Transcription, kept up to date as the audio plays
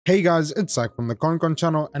Hey guys, it's Zach from the Concon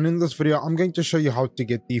channel, and in this video I'm going to show you how to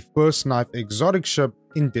get the first knife exotic ship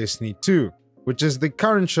in Destiny 2, which is the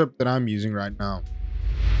current ship that I'm using right now.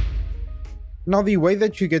 Now the way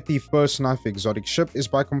that you get the first knife exotic ship is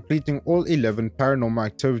by completing all 11 paranormal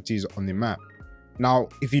activities on the map. Now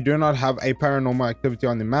if you do not have a paranormal activity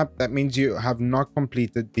on the map, that means you have not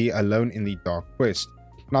completed the Alone in the Dark quest.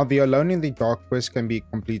 Now the Alone in the Dark quest can be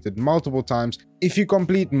completed multiple times. If you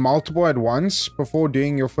complete multiple at once before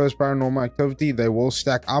doing your first paranormal activity, they will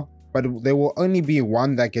stack up, but there will only be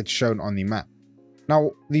one that gets shown on the map.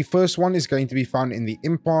 Now the first one is going to be found in the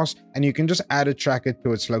Impasse, and you can just add a tracker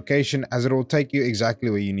to its location as it will take you exactly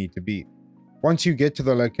where you need to be. Once you get to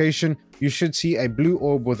the location, you should see a blue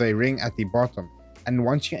orb with a ring at the bottom, and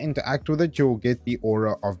once you interact with it, you will get the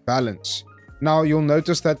Aura of Balance. Now you'll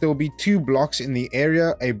notice that there will be two blocks in the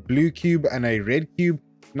area, a blue cube and a red cube.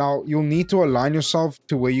 Now you'll need to align yourself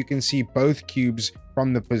to where you can see both cubes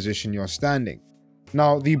from the position you're standing.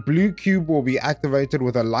 Now the blue cube will be activated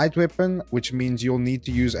with a light weapon, which means you'll need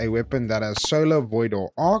to use a weapon that has solar, void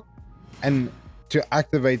or arc. And to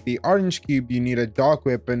activate the orange cube, you need a dark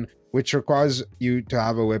weapon, which requires you to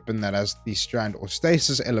have a weapon that has the strand or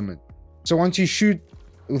stasis element. So once you shoot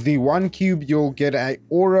the one cube, you'll get an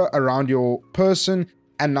aura around your person,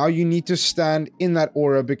 and now you need to stand in that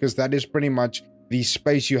aura because that is pretty much the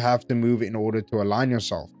space you have to move in order to align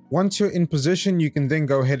yourself. Once you're in position, you can then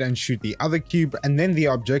go ahead and shoot the other cube, and then the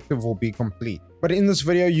objective will be complete. But in this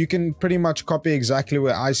video, you can pretty much copy exactly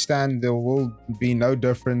where I stand. There will be no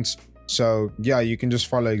difference. So yeah, you can just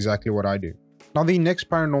follow exactly what I do. Now the next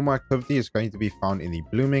paranormal activity is going to be found in the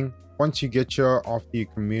Blooming. Once you get here, after you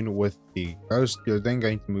commune with the ghost, you're then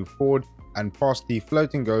going to move forward and past the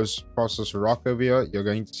floating ghost, past this rock over here, you're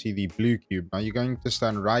going to see the blue cube. Now you're going to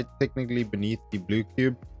stand right technically beneath the blue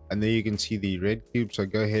cube, and there you can see the red cube. So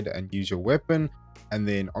go ahead and use your weapon, and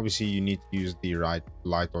then obviously you need to use the right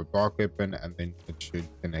light or dark weapon, and then it should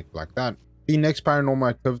connect like that. The next paranormal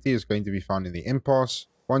activity is going to be found in the Impasse.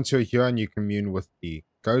 Once you're here and you commune with the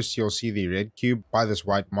ghost, you'll see the red cube by this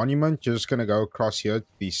white monument. You're just going to go across here to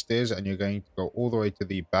these stairs, and you're going to go all the way to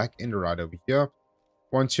the back end right over here.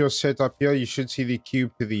 Once you're set up here, you should see the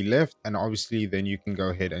cube to the left, and obviously then you can go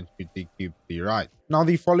ahead and shoot the cube to the right. Now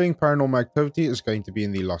the following paranormal activity is going to be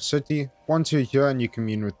in the Lost City. Once you're here and you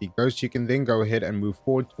commune with the ghost, you can then go ahead and move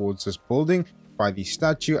forward towards this building by the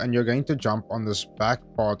statue, and you're going to jump on this back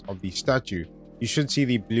part of the statue. You should see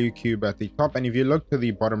the blue cube at the top, and if you look to the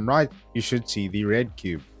bottom right, you should see the red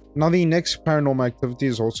cube. Now the next paranormal activity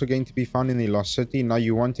is also going to be found in the Lost City. Now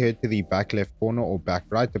you want to head to the back left corner or back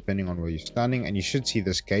right, depending on where you're standing, and you should see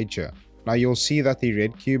this gate here. Now you'll see that the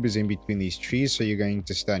red cube is in between these trees, so you're going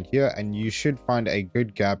to stand here, and you should find a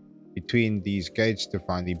good gap between these gates to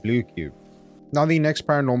find the blue cube. Now the next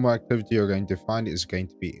paranormal activity you're going to find is going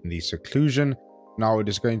to be in the Seclusion. Now it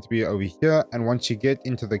is going to be over here, and once you get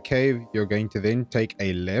into the cave, you're going to then take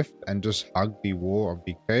a left and just hug the wall of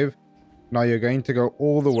the cave. Now you're going to go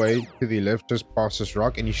all the way to the left just past this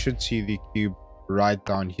rock, and you should see the cube right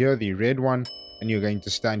down here, the red one, and you're going to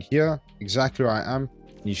stand here exactly where I am,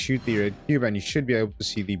 and you shoot the red cube, and you should be able to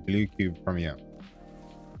see the blue cube from here.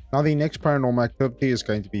 Now the next paranormal activity is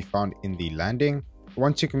going to be found in the landing.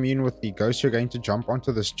 Once you commune with the ghost, you're going to jump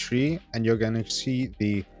onto this tree, and you're going to see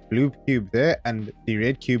the blue cube there, and the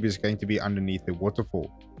red cube is going to be underneath the waterfall.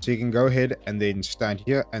 So you can go ahead and then stand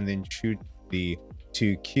here and then shoot the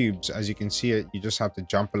two cubes. As you can see it, you just have to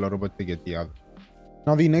jump a little bit to get the other.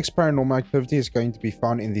 Now the next paranormal activity is going to be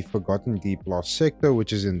found in the Forgotten Deep Lost sector,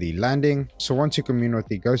 which is in the landing. So once you commune with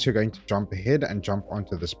the ghost, you're going to jump ahead and jump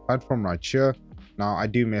onto this platform right here. Now I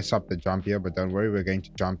do mess up the jump here, but don't worry, we're going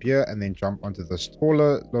to jump here and then jump onto this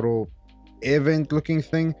taller little air vent looking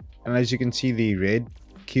thing. And as you can see, the red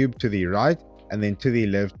cube to the right, and then to the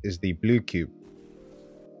left is the blue cube.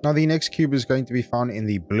 Now the next cube is going to be found in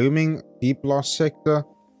the Blooming Deep Lost sector.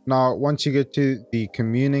 Now once you get to the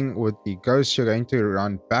communing with the ghost, you're going to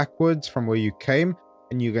run backwards from where you came,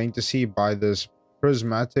 and you're going to see by this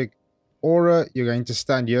prismatic aura, you're going to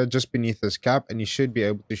stand here just beneath this cap, and you should be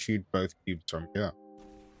able to shoot both cubes from here.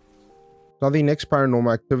 Now the next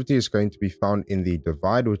paranormal activity is going to be found in the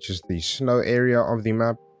Divide, which is the snow area of the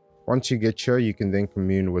map. Once you get here, you can then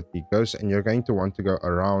commune with the ghost, and you're going to want to go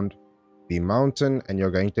around the mountain, and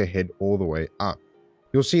you're going to head all the way up.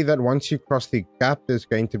 You'll see that once you cross the gap, there's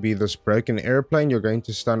going to be this broken airplane. You're going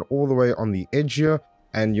to stand all the way on the edge here,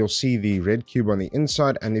 and you'll see the red cube on the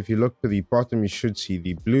inside, and if you look to the bottom, you should see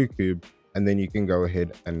the blue cube, and then you can go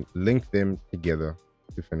ahead and link them together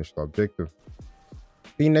to finish the objective.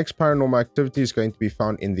 The next paranormal activity is going to be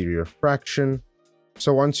found in the Refraction.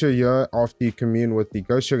 So once you're here, after you commune with the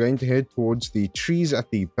ghost, you're going to head towards the trees at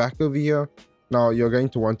the back over here. Now you're going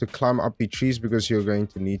to want to climb up the trees because you're going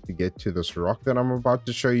to need to get to this rock that I'm about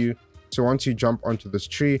to show you. So once you jump onto this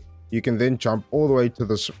tree, you can then jump all the way to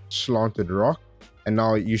this slanted rock. And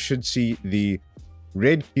now you should see the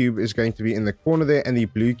red cube is going to be in the corner there, and the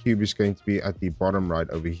blue cube is going to be at the bottom right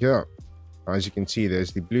over here. Now, as you can see,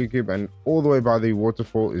 there's the blue cube, and all the way by the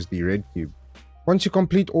waterfall is the red cube. Once you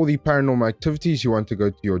complete all the paranormal activities, you want to go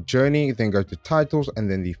to your journey, then go to titles, and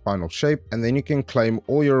then the final shape, and then you can claim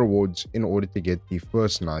all your rewards in order to get the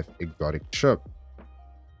first knife exotic ship.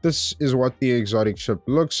 This is what the exotic ship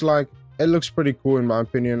looks like. It looks pretty cool in my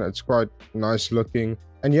opinion. It's quite nice looking.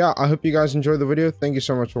 And yeah, I hope you guys enjoyed the video. Thank you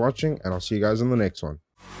so much for watching, and I'll see you guys in the next one.